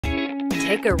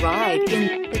Take a ride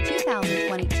in the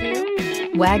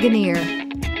 2022 Wagoneer.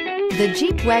 The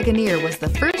Jeep Wagoneer was the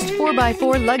first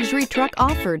 4x4 luxury truck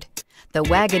offered. The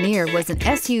Wagoneer was an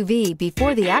SUV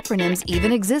before the acronyms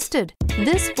even existed.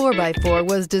 This 4x4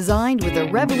 was designed with a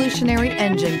revolutionary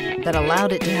engine that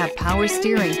allowed it to have power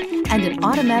steering and an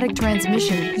automatic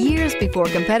transmission years before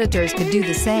competitors could do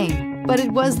the same. But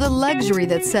it was the luxury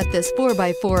that set this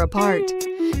 4x4 apart.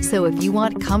 So if you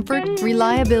want comfort,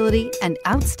 reliability, and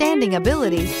outstanding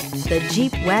ability, the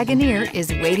Jeep Wagoneer is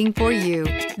waiting for you.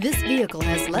 This vehicle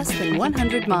has less than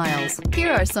 100 miles.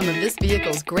 Here are some of this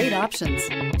vehicle's great options: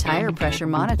 tire pressure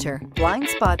monitor, blind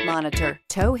spot monitor,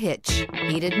 tow hitch,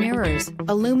 heated mirrors,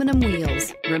 aluminum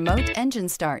wheels, remote engine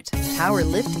start, power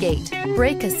lift gate,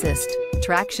 brake assist,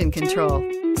 traction control,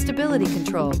 stability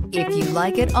control. If you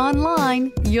like it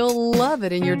online, you'll love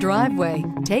it in your driveway.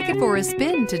 Take it for a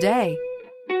spin today.